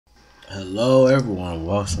Hello everyone,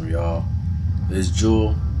 welcome y'all. This is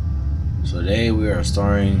Jewel. So today we are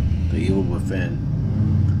starring The Evil Within.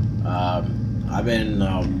 I've been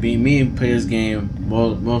meaning to play this game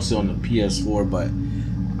mostly on the PS4, but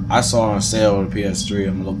I saw it on sale on the PS3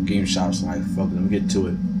 on the local game shops. So I'm like, fuck it, let me get to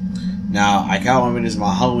it. Now I kinda want to make this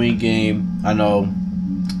my Halloween game. I know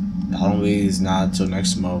Halloween is not until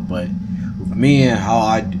next month, but with me and how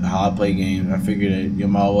I play games, I figured that you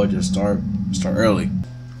might as well just start early.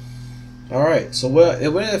 Alright, so when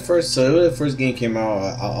the first game came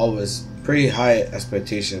out, I was pretty high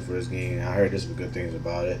expectation for this game. I heard some good things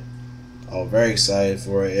about it. I was very excited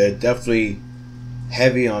for it. It definitely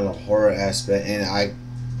heavy on the horror aspect, and I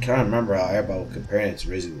kind of remember how everybody was comparing it to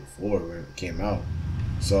Resident Evil 4 when it came out.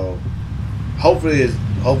 So hopefully it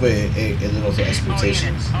lives up to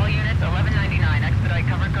expectations. All units 1199, expedite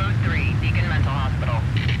cover code 3, Deacon Mental Hospital.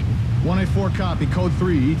 184 copy, code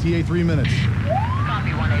 3, ETA 3 minutes.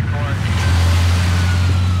 Copy 184.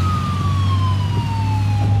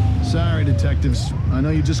 Sorry, detectives. I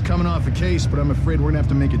know you're just coming off a case, but I'm afraid we're gonna have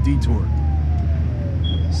to make a detour.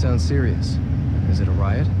 Sounds serious. Is it a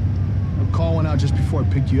riot? A call went out just before I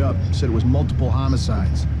picked you up. Said it was multiple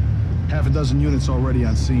homicides. Half a dozen units already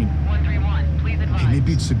on scene. 131, please advise. Hey,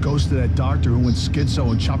 maybe it's the ghost of that doctor who went schizo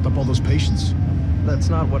and chopped up all those patients. That's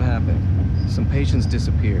not what happened. Some patients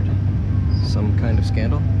disappeared. Some kind of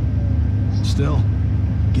scandal? Still,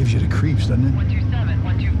 gives you the creeps, doesn't it? 127,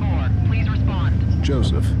 124, please respond.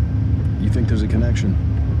 Joseph, you think there's a connection?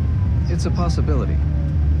 It's a possibility.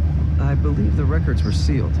 I believe the records were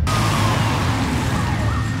sealed.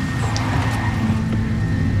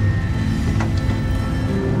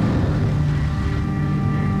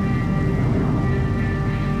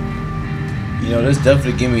 You know, this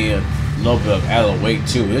definitely give me a little bit of Alan Wake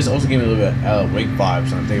too. This also give me a little bit of Alan Wake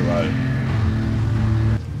vibes when I think about it.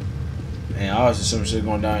 And obviously some shit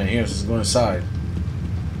going down in here, so let's go inside.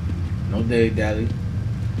 No day, daddy.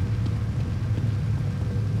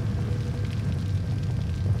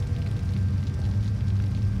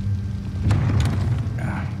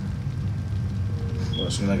 What,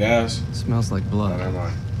 it smells like ass? It smells like Oh, blood. never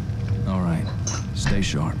mind. All right, stay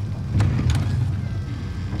sharp.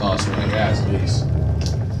 Oh, it smells like ass at least.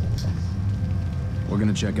 We're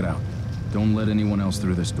gonna check it out. Don't let anyone else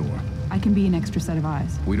through this door. I can be an extra set of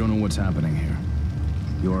eyes. We don't know what's happening here.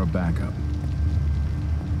 You're a backup.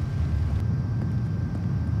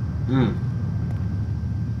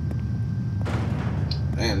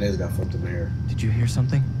 Damn, this got fucked up in here. Did you hear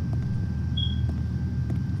something?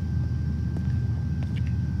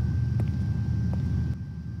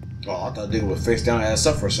 Oh, I thought they would face down ass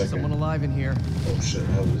up for a second. Someone alive in here. Oh shit,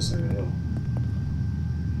 hell this thing.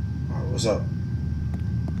 Alright, what's up?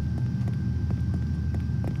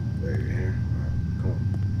 Wait, you're here? Alright, come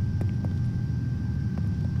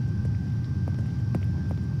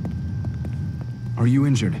on. Are you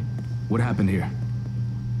injured? What happened here?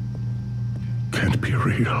 Can't be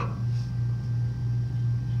real.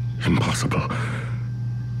 Impossible.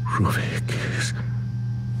 Ruvik is...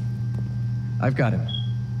 I've got him.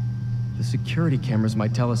 The security cameras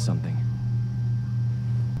might tell us something.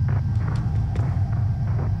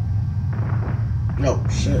 No,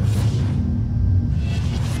 shit.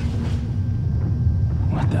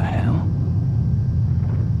 What the hell?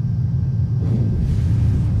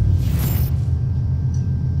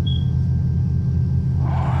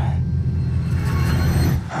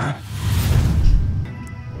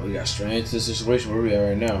 Well, we got straight into the situation where we are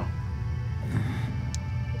right now.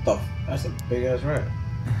 What the f? That's a big ass rat.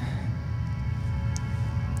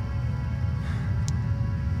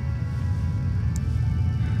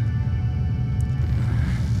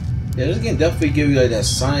 Yeah, this game definitely give you like that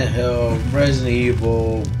Silent Hill, Resident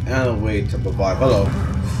Evil, Alan Wake type of vibe. Hello.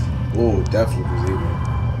 Oh, definitely was evil.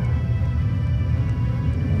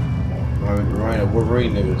 Remind of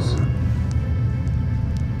Wolverine niggas.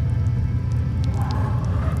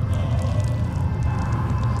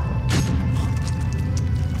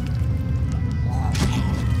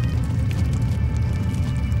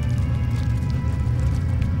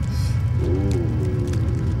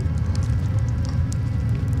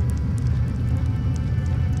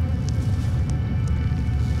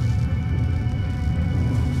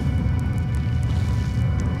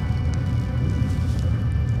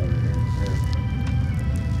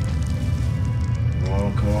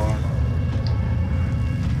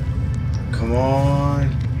 Come on.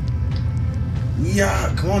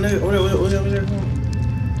 Yeah, come on, nigga. Over there, come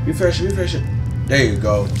on. Refresh it. There you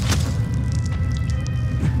go.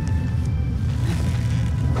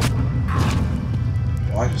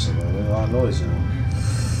 Watch yourself, man. There's a lot of noise now.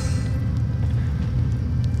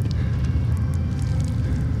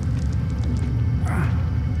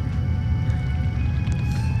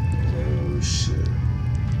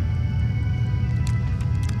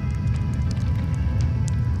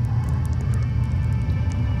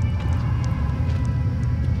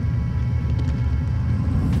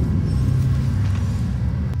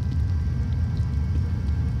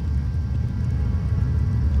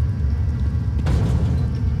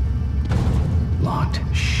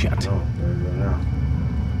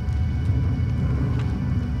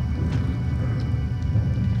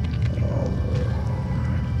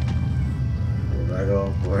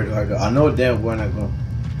 I go. I know damn well not going.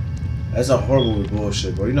 That's a horrible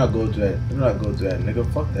bullshit, bro. You're not going through that. You're not going through that, nigga.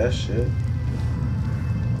 Fuck that shit.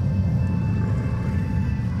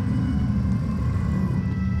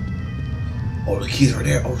 Oh, the keys are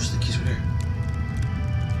there. Oh, the keys are there.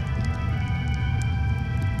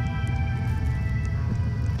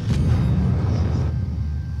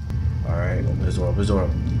 Alright, open this door. Open this door.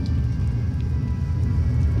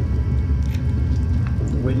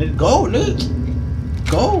 Wait, nigga. Go, nigga.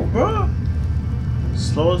 Go, bro.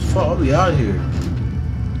 Slow as fuck. I'll be out here.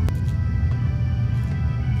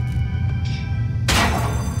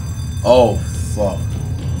 Oh, fuck.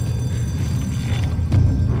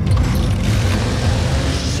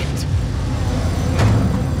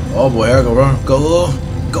 Oh boy, here I go, bro. Go,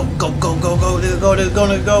 go, go, go, go, go, nigga, go, nigga, go,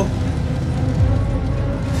 nigga, go.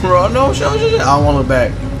 Bro, no, shit. I don't want to look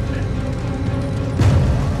back.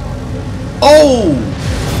 Oh!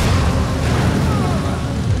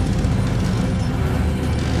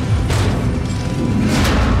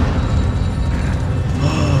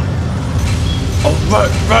 Oh, run,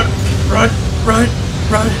 run, run, run,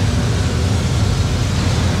 run.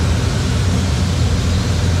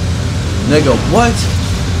 Nigga, what?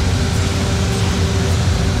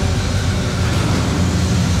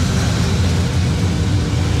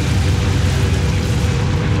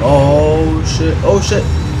 Oh shit, oh shit.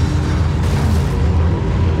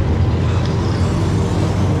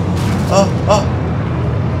 Oh.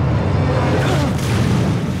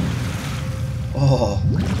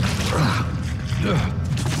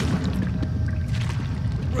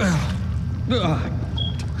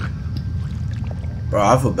 Bro,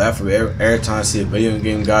 I feel bad for me every time I see a video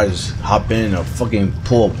game guy just hop in and fucking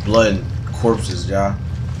pull blood and corpses, y'all.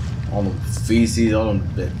 All the feces, all the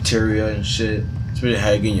bacteria and shit. Especially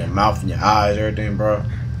how you get in your mouth and your eyes, everything, bro.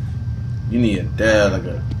 You need a dad, like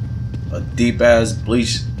a deep ass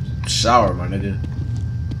bleach shower, my nigga.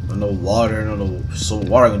 No water, no soap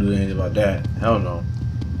water gonna do anything about that. Hell no.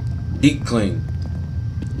 Deep clean.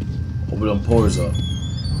 Open them pores up.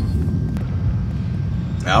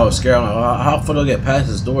 I was scared. I'm like, how far do I get past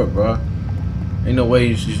this door, bro? Ain't no way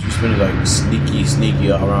you spend like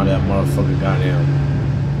sneaky around that motherfucking goddamn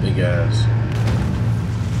big ass.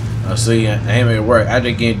 I see, I ain't made it work.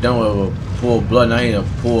 After getting done with a pool of blood, now I need a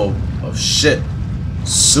pool of shit,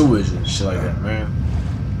 sewage and shit like that, man.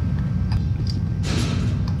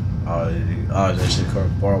 Oh, that shit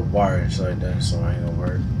covered barbed wire and shit like that, so I ain't gonna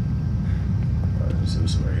work. Alright, let's see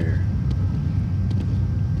what's right here.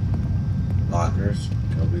 Lockers.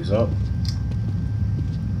 Open these up.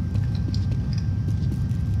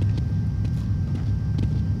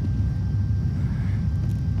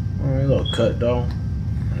 Alright, a little cut though.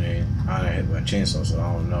 I mean, I didn't hit my chainsaw, so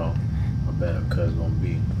I don't know how bad a cut is gonna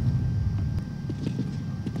be.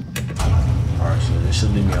 Alright, so this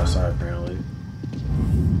should leave me outside apparently.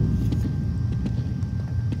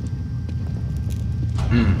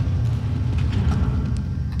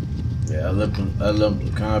 Yeah, that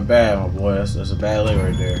lip kind of bad, my boy. That's a bad leg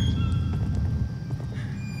right there.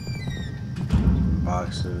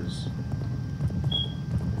 Boxes.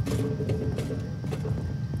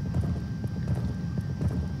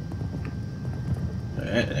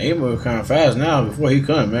 He moved kind of fast now. Before he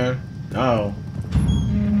couldn't, man. Now,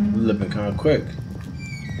 lipping kind of quick.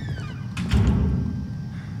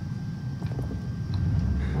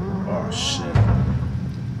 Oh shit.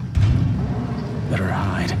 Better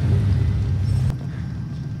hide.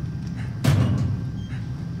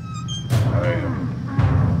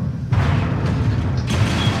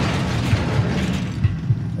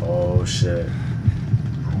 Oh shit.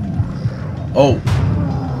 Oh.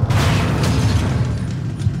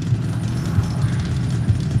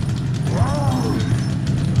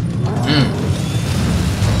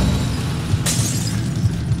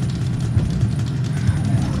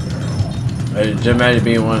 Hey, just imagine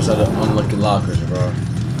being one of the unlucky lockers, bro.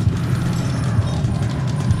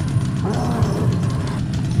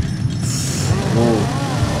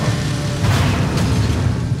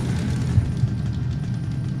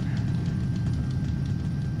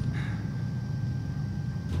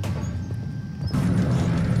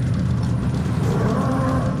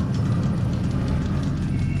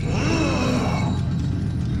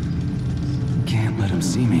 Can't let him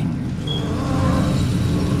see me.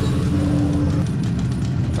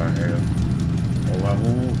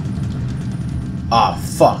 Ah,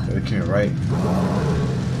 fuck. I can't right.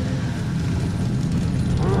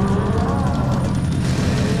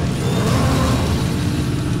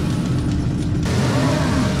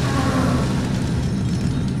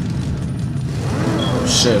 Oh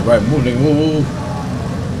shit, right, move.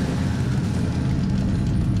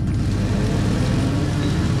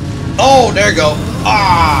 Oh, there you go.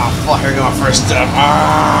 Ah, fuck, here go my first step.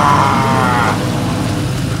 Ah.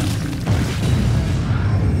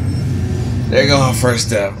 There you go my first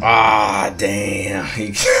step. Ah, damn.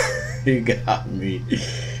 He got me.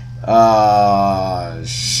 Ah,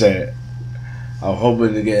 shit. I'm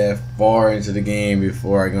hoping to get far into the game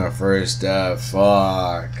before I get my first step.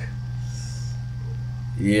 Fuck.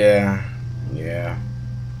 Yeah. Yeah.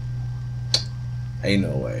 Ain't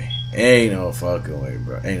no way. Ain't no fucking way,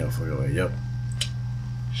 bro. Ain't no fucking way. Yep.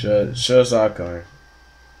 Should saw it coming.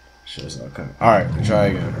 Should saw it coming. Alright, try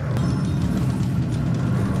again.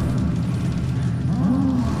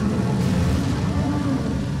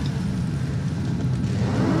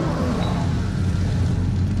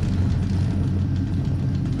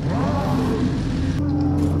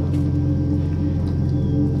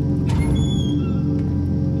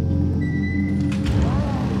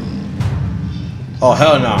 Oh,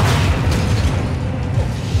 hell no.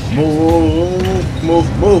 Move.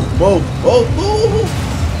 Oh,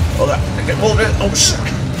 God. I can move it. Oh, shit.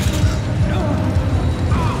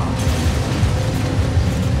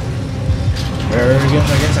 There we go. I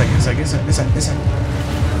guess.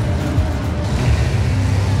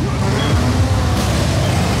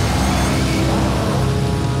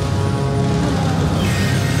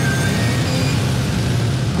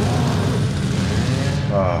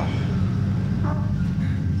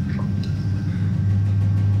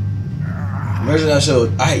 Imagine that show.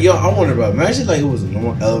 I wonder about. Imagine like it was a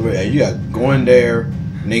normal elevator. And you got going there,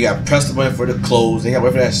 and they got press the button for the close. They got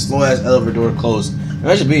wait for that slow ass elevator door to close.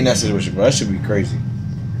 Imagine being in that situation, bro. That should be crazy.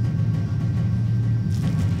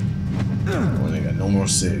 When they got no more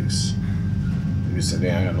cigs. You said,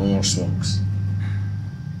 "Damn, I got no more smokes."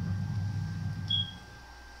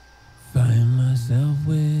 Find myself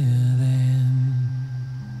within.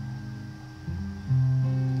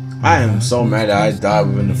 I am so mad that I died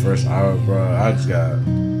within the first hour, bro. I just got.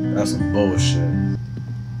 That's some bullshit.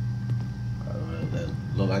 That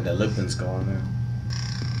look like that Lipton's going there.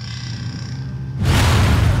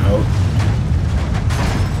 Nope.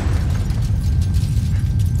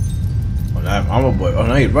 Oh, now I'm a boy. Oh,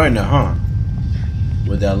 now you're running now, huh?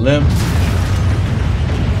 With that limp.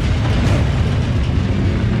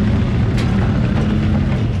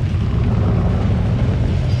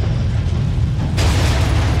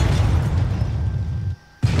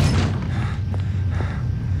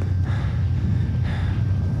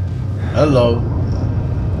 Hello.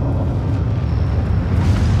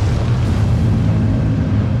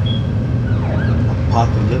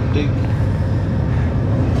 Apocalyptic.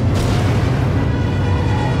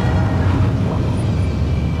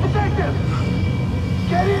 Detective!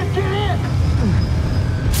 Get in!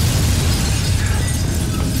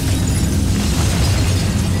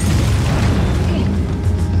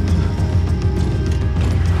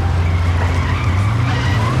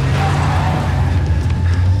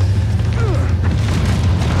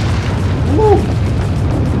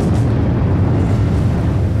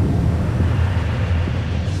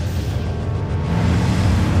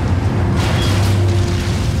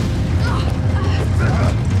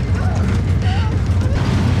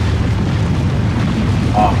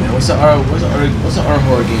 What's the other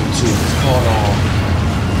horror game too? It's called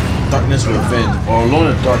Darkness Within or Alone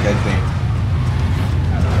in the Dark, I think.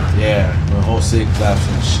 Yeah, the whole city collapsed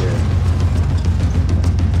and shit.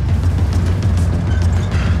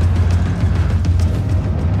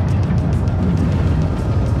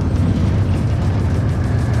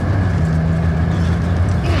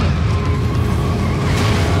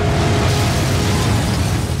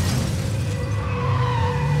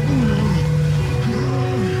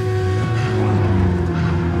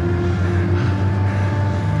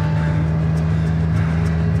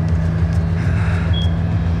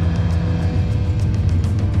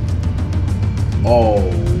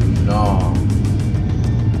 Oh no.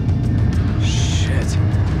 Shit.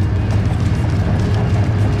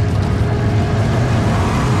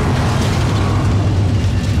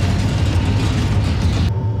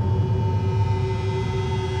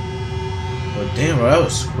 Well, damn, bro, that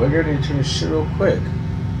was quicker. They turned this shit real quick.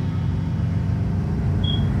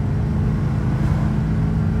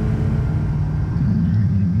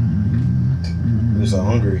 I'm just so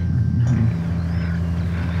hungry.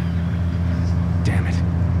 Damn it.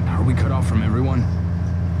 Are we cut off from everyone?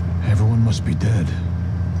 Everyone must be dead.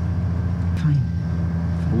 Fine.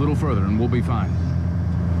 A little further and we'll be fine.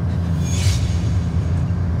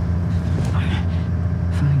 Fine.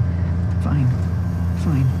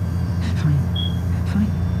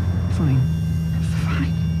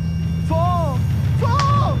 Fall!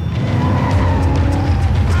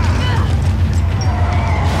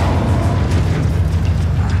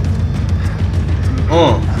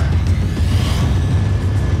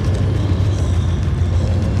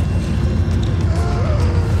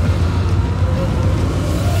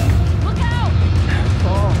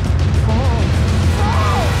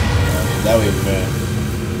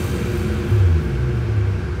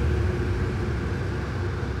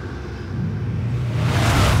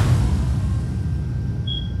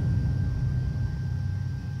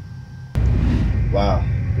 wow.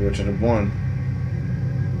 We were to the one.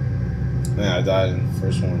 Man, I died in the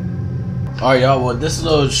first one. Alright, y'all. Well, this is a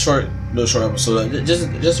little short episode.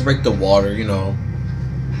 Just to break the water, you know.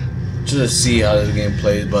 Just to see how this game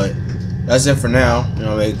plays. But that's it for now. You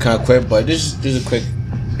know, it kind of quick, but just a quick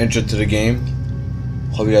intro to the game.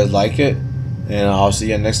 Hope you guys like it. And I'll see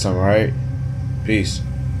you next time, alright? Peace.